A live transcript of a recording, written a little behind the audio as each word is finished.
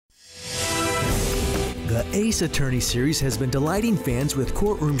The Ace Attorney series has been delighting fans with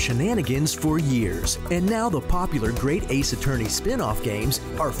courtroom shenanigans for years, and now the popular Great Ace Attorney spin-off games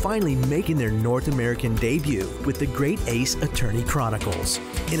are finally making their North American debut with the Great Ace Attorney Chronicles.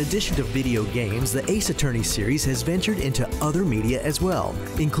 In addition to video games, the Ace Attorney series has ventured into other media as well,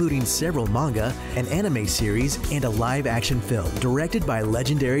 including several manga, an anime series, and a live-action film directed by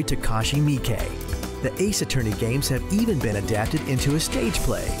legendary Takashi Miike. The Ace Attorney games have even been adapted into a stage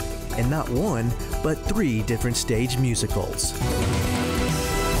play, and not one, but 3 different stage musicals.